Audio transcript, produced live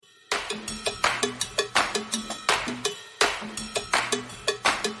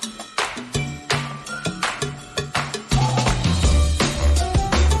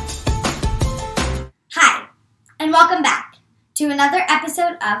to another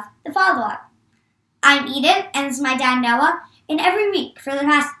episode of The Follow-Up. I'm Eden, and this is my dad Noah, and every week for the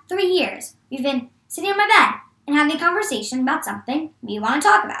past 3 years, we've been sitting on my bed and having a conversation about something we want to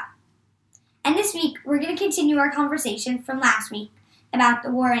talk about. And this week, we're going to continue our conversation from last week about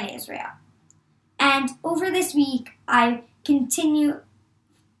the war in Israel. And over this week, I continuously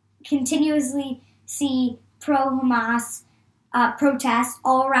see pro-Hamas protests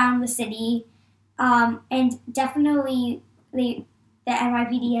all around the city, and definitely the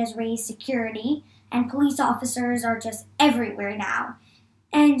NYPD has raised security, and police officers are just everywhere now.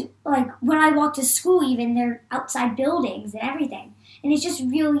 And like when I walk to school, even they're outside buildings and everything, and it's just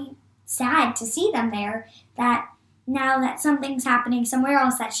really sad to see them there. That now that something's happening somewhere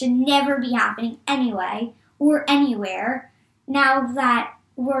else that should never be happening anyway or anywhere, now that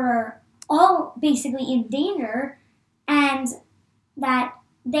we're all basically in danger, and that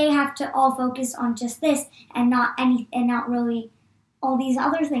they have to all focus on just this and not really all these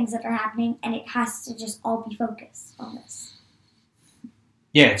other things that are happening, and it has to just all be focused on this.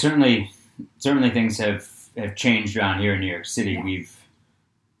 Yeah, certainly things have changed around here in New York City.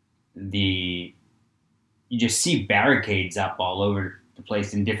 Yeah. You just see barricades up all over the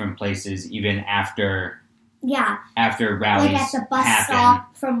place in different places, even after rallies like at the bus happen.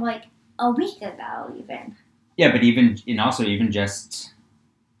 stop from like a week ago, even. Yeah, but even just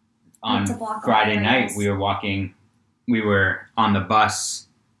on Friday night, we were on the bus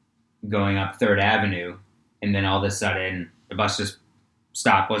going up 3rd Avenue, and then all of a sudden the bus just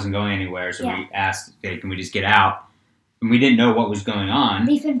stopped, wasn't going anywhere, so we asked, okay, can we just get out? And we didn't know what was going on.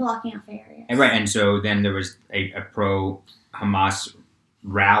 They've been blocking off areas. Right, and so then there was a pro-Hamas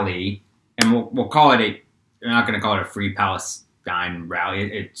rally, and we'll call it we're not going to call it a Free Palestine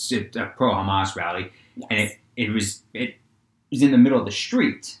rally, it's a pro-Hamas rally, yes. And it was in the middle of the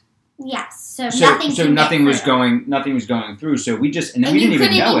street. Yes, so nothing was going through. So we just we didn't even know it.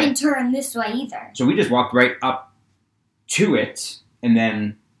 And you couldn't even turn this way either. So we just walked right up to it, and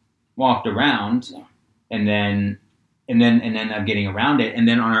then walked around, and then ended up getting around it. And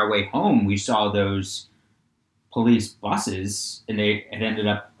then on our way home, we saw those police buses, and they had ended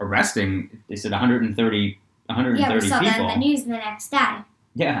up arresting. They said 130 people. Yeah, we saw that in the news the next day.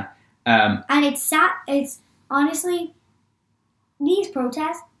 Yeah, and it's sad. It's honestly these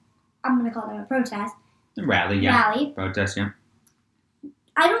protests. I'm going to call them a protest. Rally, yeah. Rally. Protest, yeah.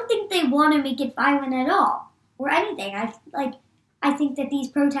 I don't think they want to make it violent at all, or anything. I think that these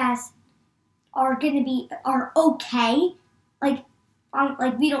protests are okay.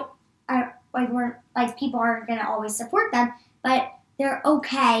 People aren't going to always support them, but they're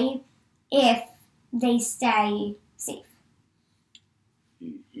okay if they stay safe.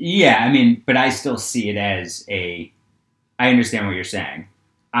 Yeah, I mean, but I still see it as I understand what you're saying.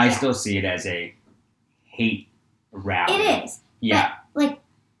 I still see it as a hate rally. It is. Yeah. But,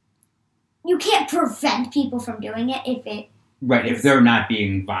 you can't prevent people from doing it if it... Right, if they're not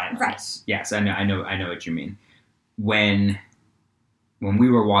being violent. Right. Yes, I know what you mean. When we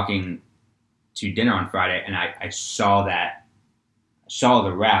were walking to dinner on Friday, and I saw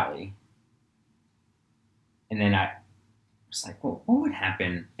the rally, and then I was like, well, what would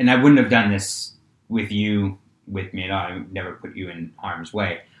happen? And I wouldn't have done this with me at all. I would never put you in harm's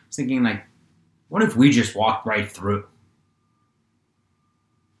way. I was thinking, what if we just walked right through?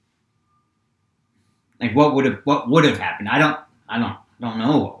 What would have happened? I don't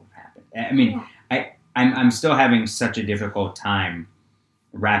know what would happen. I mean, I'm still having such a difficult time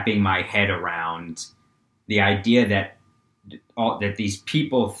wrapping my head around the idea that these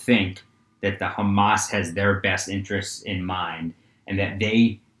people think that the Hamas has their best interests in mind, and that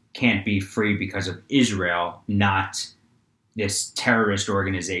they can't be free because of Israel, not this terrorist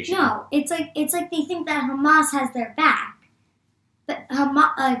organization. No, it's like they think that Hamas has their back, but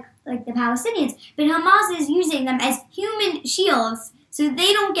Hamas, like the Palestinians, but Hamas is using them as human shields so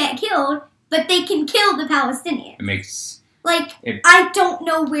they don't get killed, but they can kill the Palestinians. It makes I don't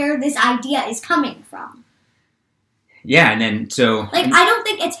know where this idea is coming from. Yeah, and then so I don't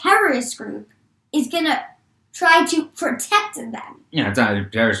think a terrorist group is gonna try to protect them. Yeah, it's not a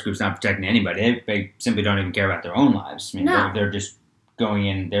terrorist group's not protecting anybody. They simply don't even care about their own lives. I mean, they're just going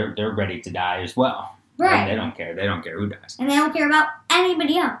in. They're ready to die as well. Right. They don't care. They don't care who dies. And they don't care about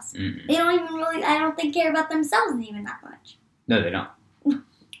anybody else. Mm-hmm. They don't even really. I don't think care about themselves even that much. No, they don't.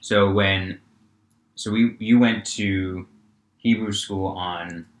 So you went to Hebrew school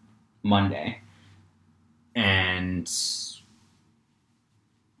on Monday, and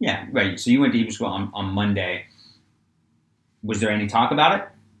yeah, right. So you went to Hebrew school on Monday. Was there any talk about it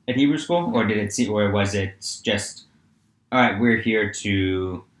at Hebrew school, or was it just, all right, we're here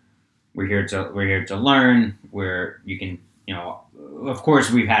to learn, where you can of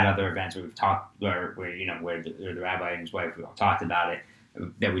course we've had other events where we've talked, where the rabbi and his wife, we all talked about it,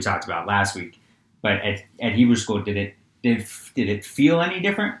 that we talked about last week. But at Hebrew school, did it feel any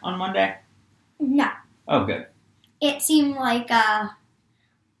different on Monday? No. Oh, good. It seemed like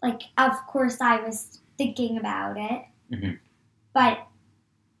of course I was thinking about it, Mm-hmm. but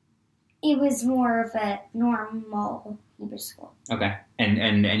it was more of a normal Hebrew school. Okay. And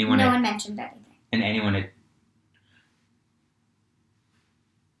anyone? No one mentioned anything. And anyone at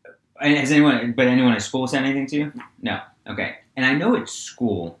anyone at school said anything to you? No. Okay. And I know at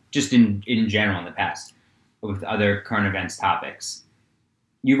school, just in general in the past, with other current events topics,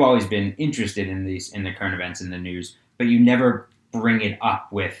 you've always been interested in the current events in the news, but you never bring it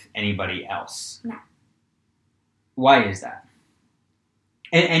up with anybody else. No. Why is that?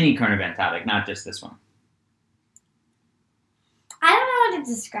 Any current event topic, not just this one. I don't know how to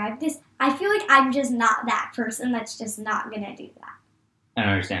describe this. I feel like I'm just not that person that's just not gonna do that. I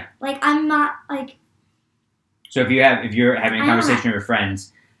don't understand. Like, I'm not, like... So if you're having a conversation with your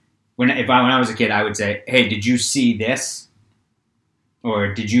friends, when I was a kid, I would say, "Hey, did you see this?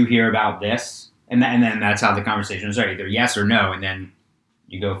 Or did you hear about this?" And then that's how the conversation is, either yes or no, and then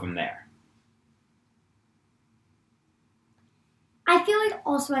you go from there. I feel like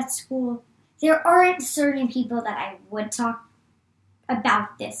also at school, there aren't certain people that I would talk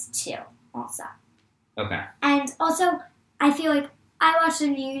about this to, also. Okay. And also, I feel like I watch the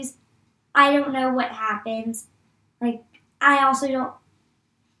news, I don't know what happens. Like, I don't know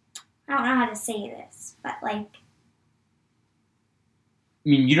how to say this, but like...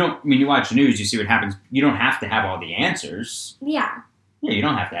 you watch the news, you see what happens. You don't have to have all the answers. Yeah. Yeah, you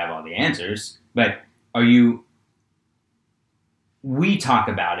don't have to have all the answers. But we talk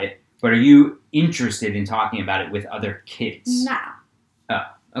about it, but are you interested in talking about it with other kids? No. Oh,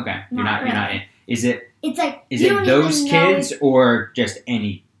 okay. You're not in. Is it those kids or just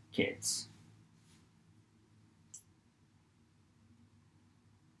any kids?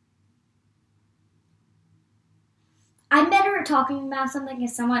 I'm better at talking about something if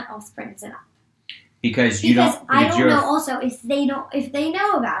someone else brings it up. Because I don't know also if they know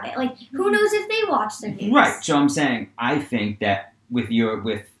about it. Like, who knows if they watch the news? Right. So I'm saying I think that with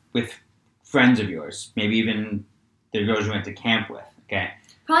friends of yours, maybe even the girls you went to camp with, okay?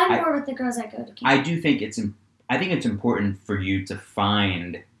 Probably more with the girls I go to camp. I do think it's important for you to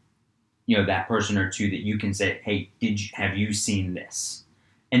find, that person or two that you can say, "Hey, have you seen this?"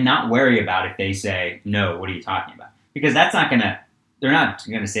 And not worry about if they say, "No, what are you talking about?" Because they're not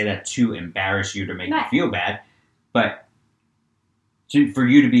going to say that to embarrass you, to make you feel bad, but for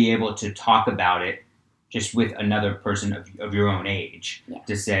you to be able to talk about it just with another person of your own age,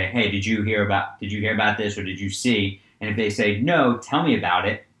 to say, "Hey, did you hear about this, or did you see?" And if they say, "No, tell me about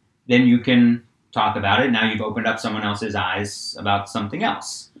it," then you can talk about it. Now you've opened up someone else's eyes about something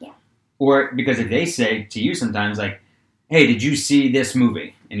else. Yeah. Or because if they say to you sometimes, like, "Hey, did you see this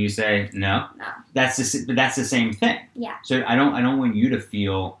movie?" And you say, "No." No. That's the same thing. Yeah. So I don't want you to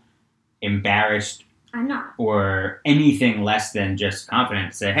feel embarrassed. I'm not. Or anything less than just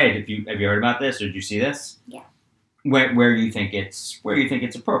confident to say, "Hey, have you heard about this, or did you see this?" Yeah. Where you think it's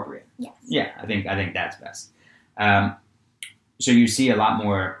appropriate. Yes. Yeah, I think that's best. So you see a lot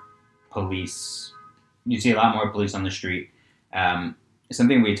more police. You see a lot more police on the street.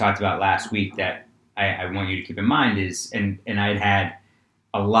 Something we talked about last week that I want you to keep in mind is, and I'd had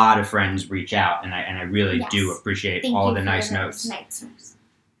a lot of friends reach out, and I really do appreciate all the nice notes.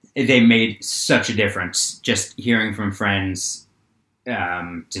 They made such a difference. Just hearing from friends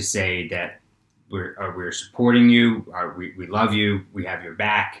to say that we're supporting you, we love you, we have your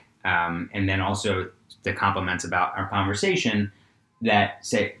back, and then also the compliments about our conversation that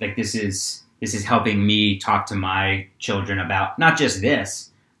say, like, this is helping me talk to my children about not just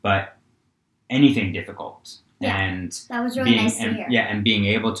this, but anything difficult. Yeah, and that was really nice to hear. Yeah, and being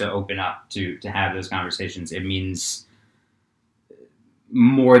able to open up to have those conversations, it means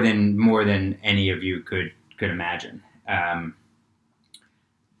more than any of you could imagine.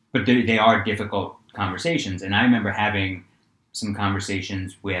 But they are difficult conversations, and I remember having some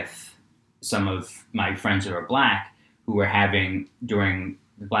conversations with some of my friends who are Black, who were having during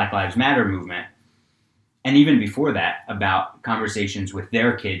the Black Lives Matter movement, and even before that, about conversations with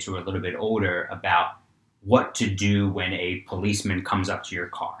their kids who are a little bit older about what to do when a policeman comes up to your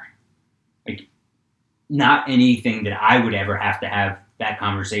car. Like, not anything that I would ever have to have that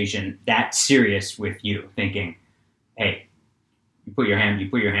conversation that serious with you, thinking, "Hey, you put your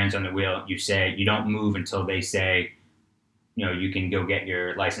hands on the wheel, you say, you don't move until they say, you can go get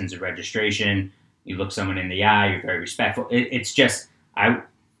your license and registration, you look someone in the eye, you're very respectful." It's just,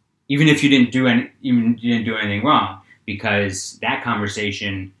 even if you didn't do anything wrong, because that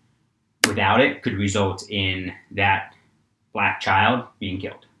conversation, without it, could result in that black child being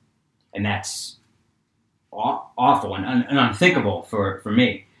killed. And that's awful and unthinkable for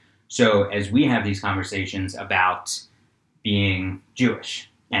me. So as we have these conversations about being Jewish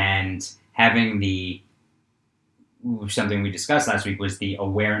and having something we discussed last week was the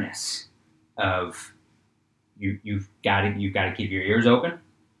awareness of you've got to keep your ears open.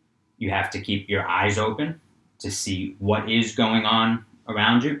 You have to keep your eyes open to see what is going on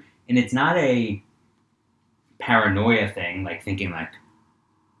around you. And it's not a paranoia thing, like thinking like,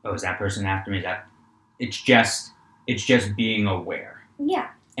 oh, is that person after me? It's just being aware. Yeah.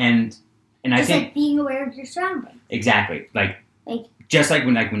 And I think like being aware of your surroundings. Exactly. Like just like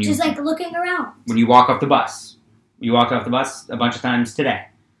when you just like looking around. When you walk off the bus. You walked off the bus a bunch of times today.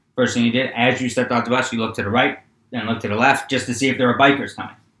 First thing you did, as you stepped off the bus, you looked to the right and looked to the left just to see if there were bikers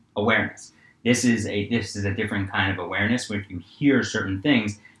coming. Awareness. This is a different kind of awareness where you hear certain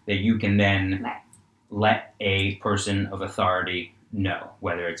things that you can then let a person of authority know,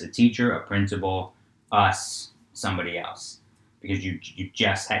 whether it's a teacher, a principal, us, somebody else, because you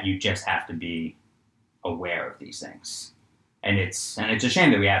just have to be aware of these things, and it's a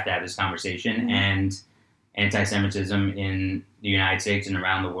shame that we have to have this conversation. Mm-hmm. And anti-Semitism in the United States and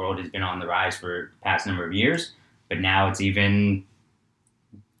around the world has been on the rise for the past number of years, but now it's even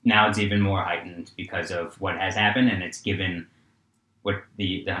more heightened because of what has happened, and it's given what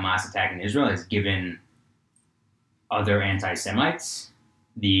the Hamas attack in Israel has given other anti-Semites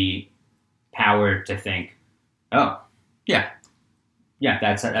the power to think, oh, yeah,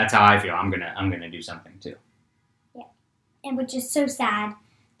 that's how I feel. I'm gonna do something too. Yeah, and which is so sad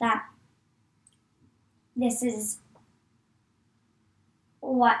that this is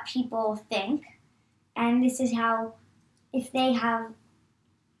what people think, and this is how, if they have,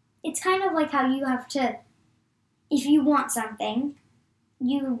 it's kind of like how you have to, if you want something,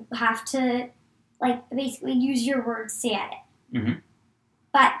 you have to, like, basically use your words to get it. Mm-hmm.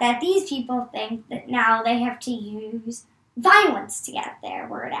 But that these people think that now they have to use violence to get their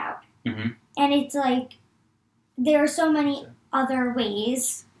word out. Mm-hmm. And it's like, there are so many other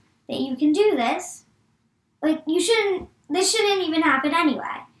ways that you can do this. Like, this shouldn't even happen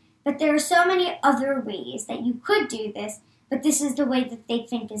anyway. But there are so many other ways that you could do this, but this is the way that they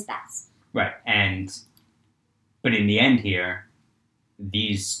think is best. Right. But in the end here,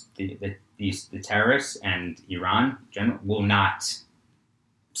 the terrorists and Iran in general will not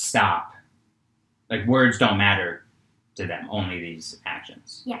stop. Like, words don't matter to them, only these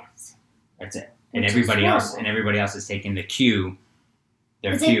actions. Yes. That's it. And everybody else is taking their cue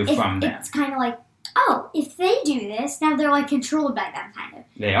from them. It's kind of like, oh, if they do this, now they're like controlled by them, kind of.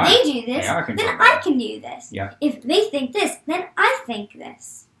 They are. They do this, then I can do this. Yeah. If they think this, then I think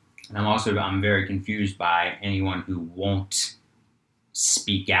this. And I'm very confused by anyone who won't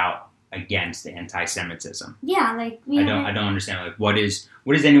speak out against anti-Semitism. Yeah, like I don't understand. Like, what is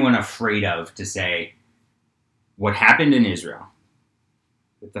anyone afraid of to say? What happened in Israel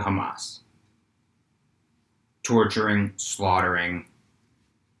with the Hamas, torturing, slaughtering,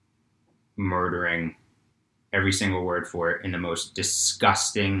 murdering, every single word for it in the most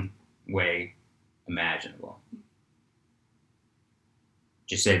disgusting way imaginable.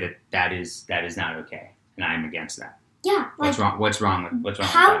 Just say that is not okay, and I am against that. Yeah. Like, what's wrong with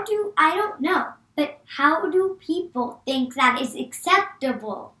that? I don't know, but how do people think that is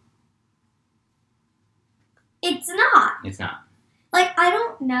acceptable? It's not. It's not. Like, I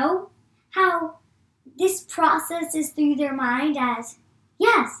don't know how this processes through their mind as,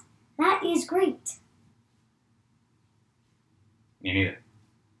 yes, that is great. Me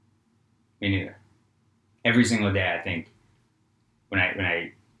neither. Every single day, I think, when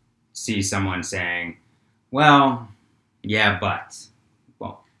I see someone saying, well, yeah, but,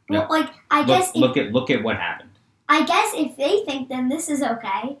 well, no. Like, I guess look at what happened. I guess if they think then this is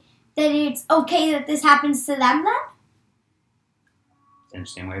okay, then it's okay that this happens to them then? It's an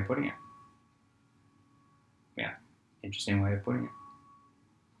interesting way of putting it. Yeah, interesting way of putting it.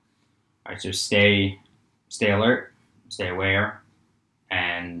 All right, so stay alert, stay aware,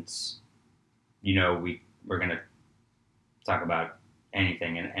 and we're going to talk about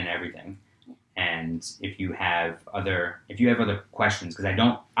anything and everything. And if you have other questions, because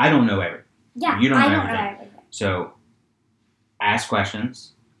I don't know everything. Yeah, you don't I know don't everything. know everything. So ask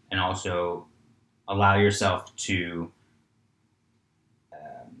questions, and also allow yourself to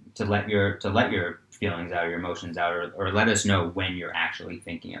let your feelings out, your emotions out, or let us know when you're actually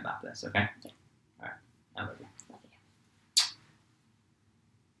thinking about this. Okay.